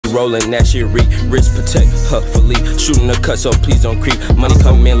rolling that shit wrist protect, fully shooting the cut, so please don't creep. Money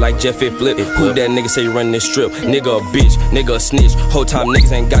come in like Jeff it flip. Who that nigga say run this strip? Nigga a bitch, nigga a snitch. Whole time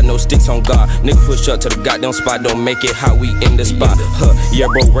niggas ain't got no sticks on God. Nigga push up to the goddamn spot, don't make it how we in the spot. Yeah,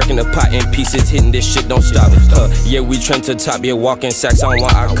 bro, working the pot in pieces, hitting this shit, don't stop. Yeah, we trend to top, yeah, walking sacks on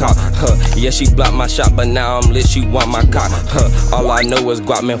what I caught. Yeah, she blocked my shot, but now I'm lit, she want my cock. All I know is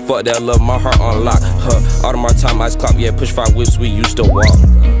guap, man, fuck that, love my heart on lock. All of my time ice clock, yeah, push 5 whips, we used to walk.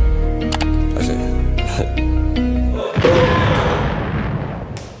 That's it.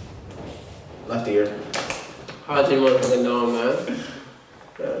 Lefty here. How'd you motherfucking know, man?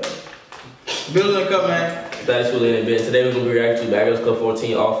 Billz in the cup, man. That's Swouly in the bed. Today we're gonna be reacting to Billz Club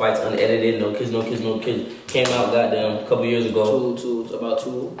 14, all fights unedited, no kids, no kids, no kids. Came out goddamn a couple years ago. About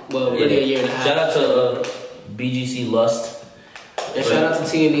two. Well, really a year and a half. Shout out to BGC Lust. And shout out to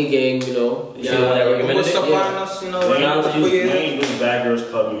T&E gang, you know. Yeah, What's supplying us, you know? We ain't do Bad Girls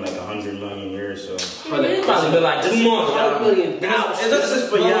Club in like 100 million years, so. It's probably been like 2 months. It's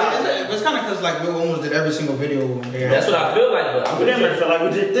for y'all. It's kind of because like we almost did every single video there. That's what I feel like, but We never felt like we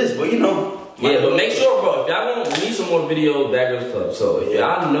did this, but you know. Yeah, but make sure, bro, if y'all want, we need some more video Bad Girls Club. So if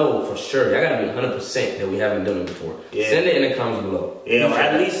y'all know for sure, y'all gotta be 100% that we haven't done it before. Yeah. Send it in the comments below. Yeah, or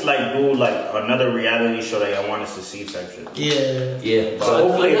at least like do like another reality show that y'all want us to see type shit. Yeah. Yeah. So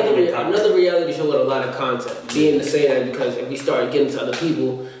hopefully another reality show with a lot of content. Being to say that because if we start getting to other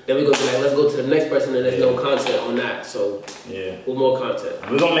people, then we go be like, let's go to the next person and there's no content on that. So yeah, with more content.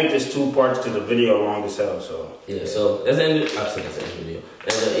 We're gonna make this 2 parts to the video long as hell. So yeah, so that's the end. I've seen that's the end of the video.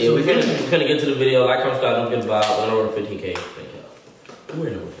 And yeah, we're gonna get to the video. Like, comment, subscribe, don't forget about 1 over 15K. Thank y'all. We're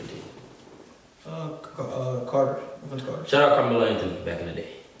in over 15. Carter. Shout out Carmelo Anthony back in the day.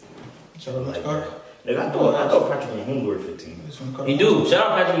 Shout out to Carter. I thought Patrick Mahomes were 15. He do. Shout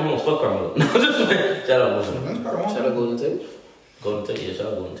out Patrick Mahomes. Fuck Carmelo. No, just shout out Wilson. Shout out Golden Tate. Golden Tate. Yeah, shout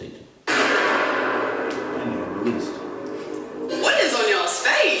out Golden Tate too. Released. What is on y'all's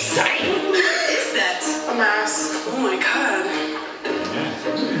face? Damn. What is that? A mask. Oh my god.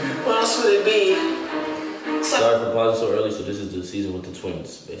 What else would it be? Sorry for pausing so early. So this is the season with the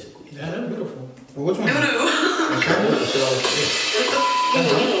twins, basically. Yeah, they're beautiful. Well, which one? You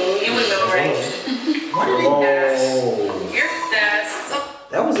would know, right? Your stats.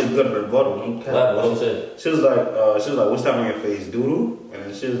 That was a good rebuttal. What said? She was like, what's that on your face, doodoo? And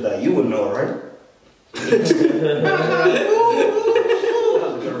then she was like, you would know, right? That was a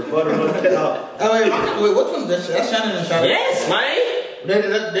good rebuttal. Wait, which one? That's Shannon and Shannon. Yes, man. They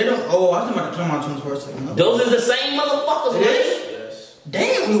don't. Oh, I was about to come on twins for a second. Those is the same motherfuckers, man. Yes.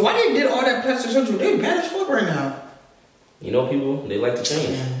 Damn, why they did all that plastic surgery? They bad as fuck right now. You know, people, they like to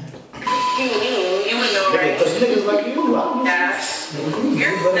change. You would know, right? Because niggas like you, Dash.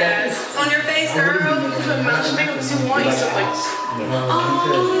 Your stats on your face, girl. Put much makeup as you want. You look like.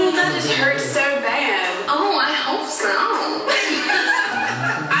 Oh, that just hurts so bad. Oh, I hope so.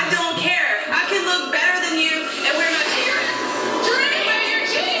 I don't care. I can look better than you and wear my tears. Drink by your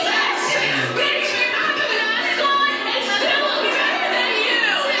cheeks. Bitch, I'm a nice one and still look better than you.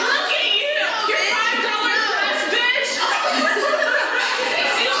 Look at you. You're $5 less, bitch.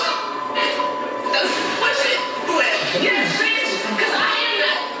 Push it. Yes, bitch. Because I am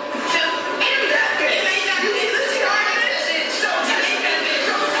that. Am that bitch. It ain't that bitch. Let's go. Don't take that bitch.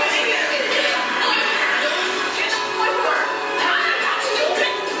 Don't take that bitch. Get your boy for her. I'm not touching you,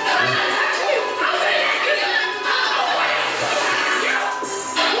 bitch. I'm not touching you. I'll say that because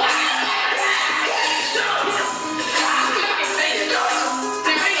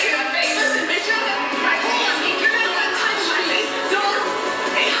listen, bitch. I promise me, you're not gonna touch my face. Don't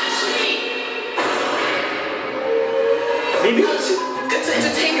touch me. Maybe. Good to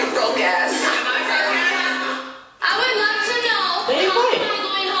entertain your broke ass. I would love to know how am I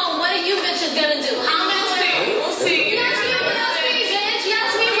going home? What are you bitches gonna do? How am I going home? We'll see. Yes, we will see, bitch.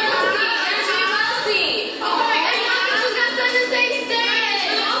 Yes, we will see. Yes, we will see. Oh my God, you bitches got such a safe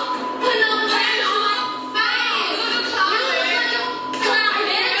stand. Put no plan on my face. You look like a clown,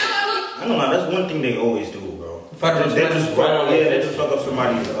 bitch. I don't know, that's one thing they always do, bro. They just fuck up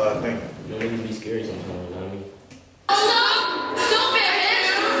somebody's thing. You know, it be scary sometimes, you know what I mean? Stupid, bitch.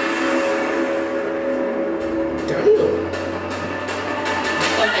 Damn.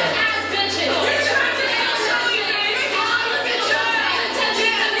 Ass bitches.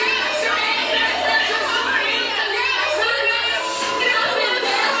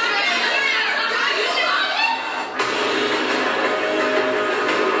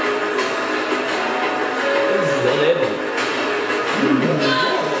 This is unedited.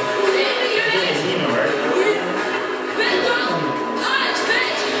 You know, right?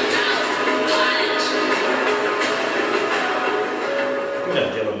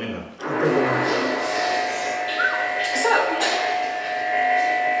 nigga. What's up?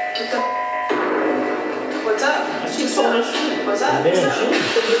 What's up? She's on that shit. What's up? Damn,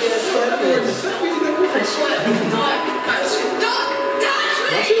 What's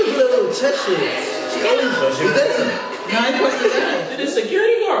Why she was doing a little chest shit? She always She dancing. Nah, he busted his ass. Did the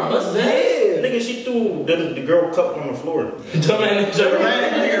security guard bust his ass? Nigga, she threw the girl cup on the floor. Dumbass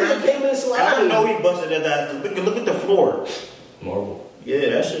nigga. Came in slow. And I know he busted his ass. Look at the floor. Marble. Yeah,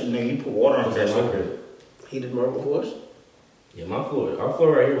 that shit, nigga, he put water on That's that my shit. crib. Heated marble floors? Yeah, my floor. Our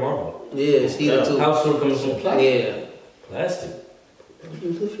floor right here, marble. Yeah, it's heated too. House floor comes from plastic. Yeah. Plastic. You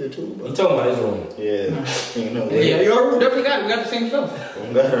live here too, bro. You talking about his room? Yeah. You know, Yeah, your room definitely got it. We got the same stuff.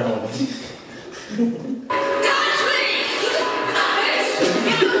 I'm got her on.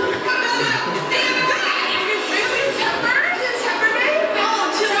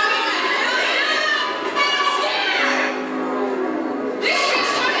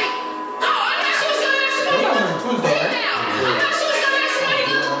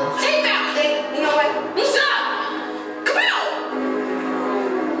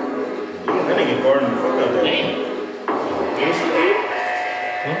 That nigga guarding the fuck out there.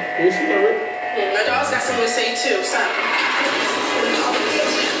 My dog's got something to say too, son.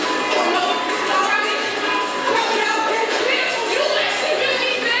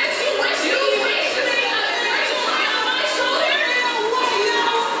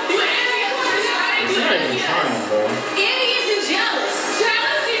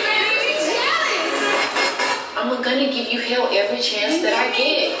 I'm gonna give you hell every chance that I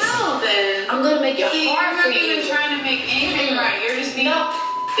get. I'm gonna make it hard for you. You're not even trying to make anything right. You're just being a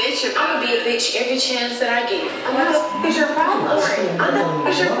bitch I'm about gonna be a bitch every chance that I get. What the is your problem?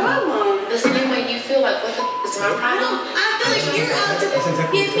 What's your problem? The same way you feel like, what the is my problem? I feel like you're out to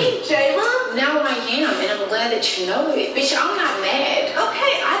get me, Jayla. Now I am, and I'm glad that you know it. Bitch, I'm not mad.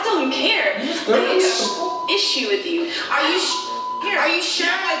 Okay, I don't care. I have issue with you. Are you here? Are you sure?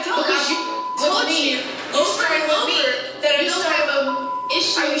 I don't. Because you told me over and over that I don't have an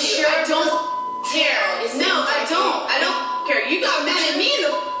issue. Are you sure? I don't care. No, I don't. I don't care. You got mad at me in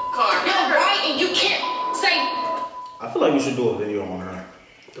the car. No, right? And you can't say. I feel like we should do a video on her.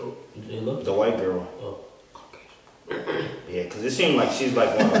 The white girl. Oh. Yeah, because it seemed like she's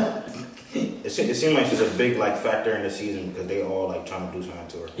like one of it seemed like she's a big like factor in the season because they all like trying to do something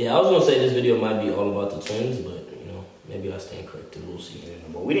to her. Yeah, I was gonna say this video might be all about the twins, but you know, maybe I stand corrected. We'll see. Yeah,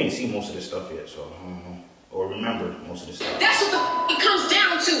 but we didn't see most of this stuff yet, so I don't know. Or remember most of this stuff. That's what it comes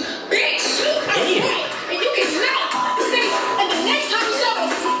down to, bitch. And you can not say, and the next time you saw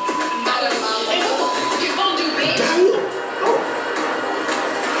me, and what the you gonna do, bitch?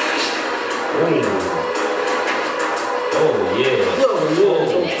 Oh yeah.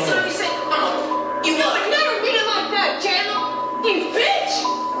 The next time you say, you will never beat it like that, Jayla. You bitch.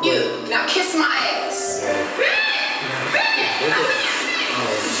 You now kiss my ass.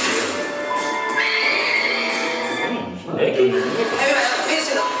 Everybody piss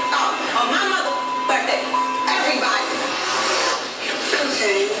it on my mother birthday. Everybody.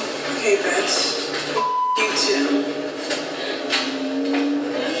 Okay, bitch. You too.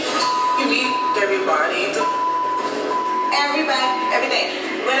 You need everybody. Everybody, everything.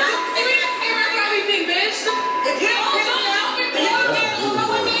 When everything, bitch. If you don't get along with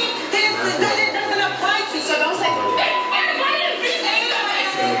me, then it doesn't apply to you. So don't say everybody.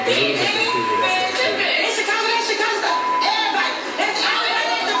 It's Chicago, that's Chicago stuff. Everybody. That's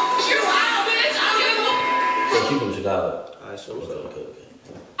everybody. You out, bitch. I'll give them. So she from Chicago. I assume so. Okay.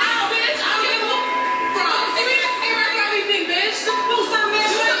 Out, bitch. I'll give them. Everything, bitch. Do something.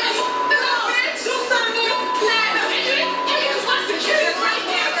 Do something.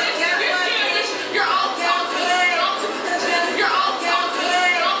 You're all talking. You're all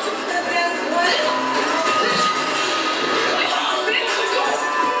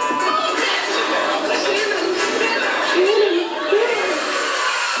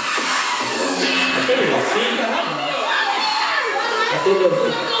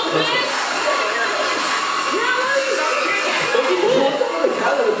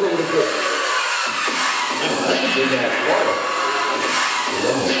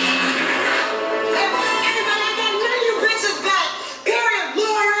Everybody, I got none of you bitches back. Period.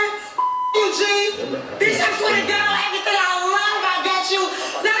 Lauren, Eugene. Bitch, I swear to God, everything I love, I got you.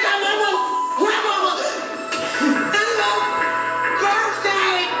 Now I got my grandmama. This is my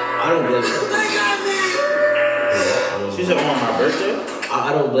birthday. I don't blame her. They got me. She said on my birthday?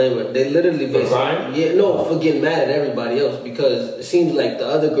 I don't blame her. They literally crying? Yeah, no, for getting mad at everybody else because it seems like the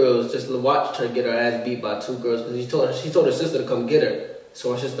other girls just watched her get her ass beat by two girls because she told her sister to come get her.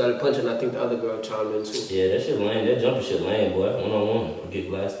 So I just started punching. I think the other girl chimed in too. Yeah, that shit lame. That jumper shit lame, boy. 1-on-1 or get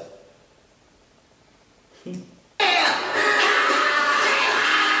blasted.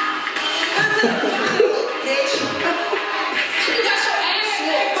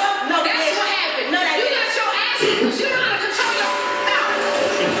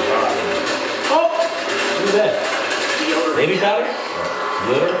 Who's that? Baby daughter?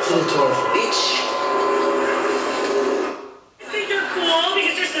 Yoda? Bitch. I think you're cool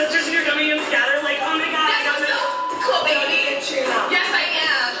because your sisters and you're coming in together. Like, oh my god, I got this. Cool, baby. Yes, I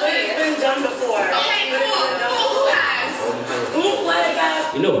am. It's been done before. Okay, cool. Who has? Who like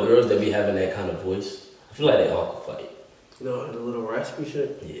us? You know girls that be having that kind of voice? I feel like they all could fight. You know, the little raspy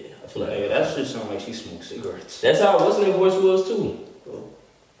shit? Yeah, I feel like Yeah, that shit sound like she smokes cigarettes. that's how what's their voice was too.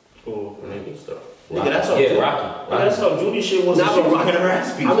 Cool. Maybe stuff. Nigga, that's how Yeah, Rocky. Rocky. That's how Judy shit was. Nah, She but was Rocky- kind of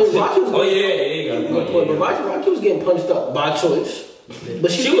raspy. I mean, Rocky was Oh yeah, yeah, you got a good point, but Rocky was getting punched up by choice.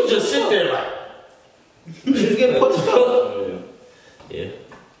 But She would just sit there like, She was getting punched up. yeah.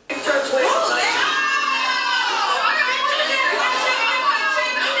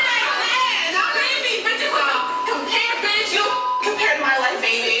 Compared to my life,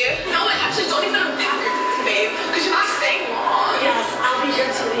 baby. No, actually, don't even unpack it, babe, because you're not staying long. Yes, I'll be here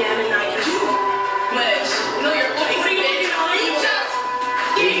till the end, and I can. But know your place, bitch. You just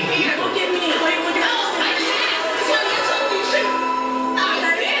gave me. Look at me. Wait, look at me. No, I can't. It's on YouTube. You should.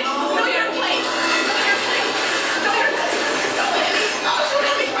 Bitch, know your place. Know your place. Know your place. Go at me. Oh, shoot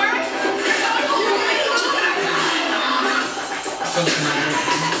at me first.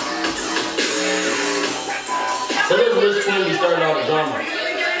 So this which twin be starting all the drama.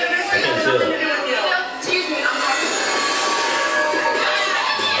 I can't tell. Excuse me, I'm talking.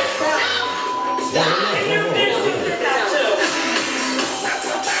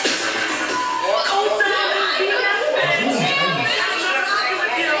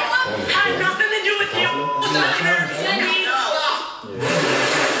 Had nothing to do with you.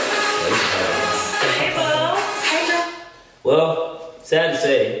 Hey, Bo. Hey, girl. Well, sad to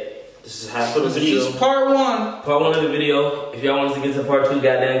say, This is half of the This video. is part 1. part 1 of the video. If y'all want us to get to part 2,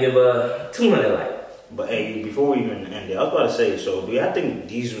 goddamn, give a 200 like. But hey, before we even end it, I was about to say, so do y'all think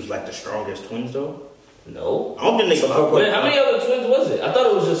these was like the strongest twins though? No. I don't think they can fuck with. Wait, how many other twins was it? I thought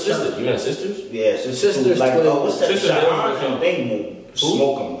it was just sisters. You meant sisters? Yeah, Sisters, like twins. what's that? Sisters, Shahan and they Who?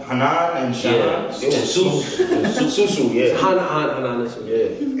 smoke them. Hanan and Shahan. Yeah. They was smoking. Susu, yeah. Hana,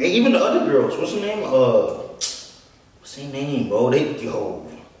 Yeah. And even the other girls, what's her name? What's her name, bro?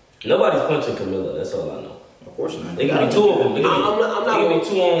 Nobody's punching Camilla. That's all I know. Of course not. It could be 2 of them. It could be, I'm not it could be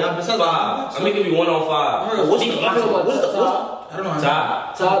 2 on Nah, besides 5. I mean, it could be 1 on 5. What's I don't know the about I don't know.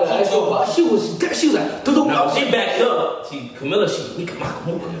 Ty. Todd, the actual boss, she was like, No, she backed up. Camilla, she But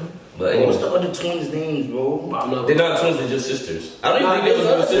what's anyway, the other twins' names, bro? I'm not. they're not twins. They're just sisters. I don't even think they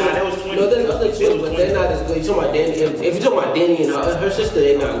was sisters. Nah, that was twins. No, there's other twins, but they're not as good. You talking about Danny? If you're talking about Danny and her sister,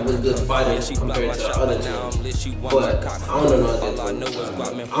 they're not as good fighters compared to other twins. But I don't know. I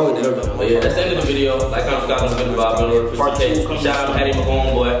don't remember. But yeah, that's the end of the video. Like, comment, subscribe, and video Bob. Part 2. Shout out to Hadj, my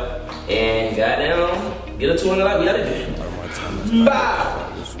homeboy. And goddamn, get a 200 like we got it. Bye.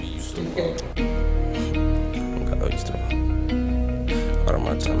 Out of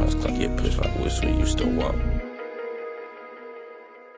my time, I was clock, get pushed like whistle, used to walk.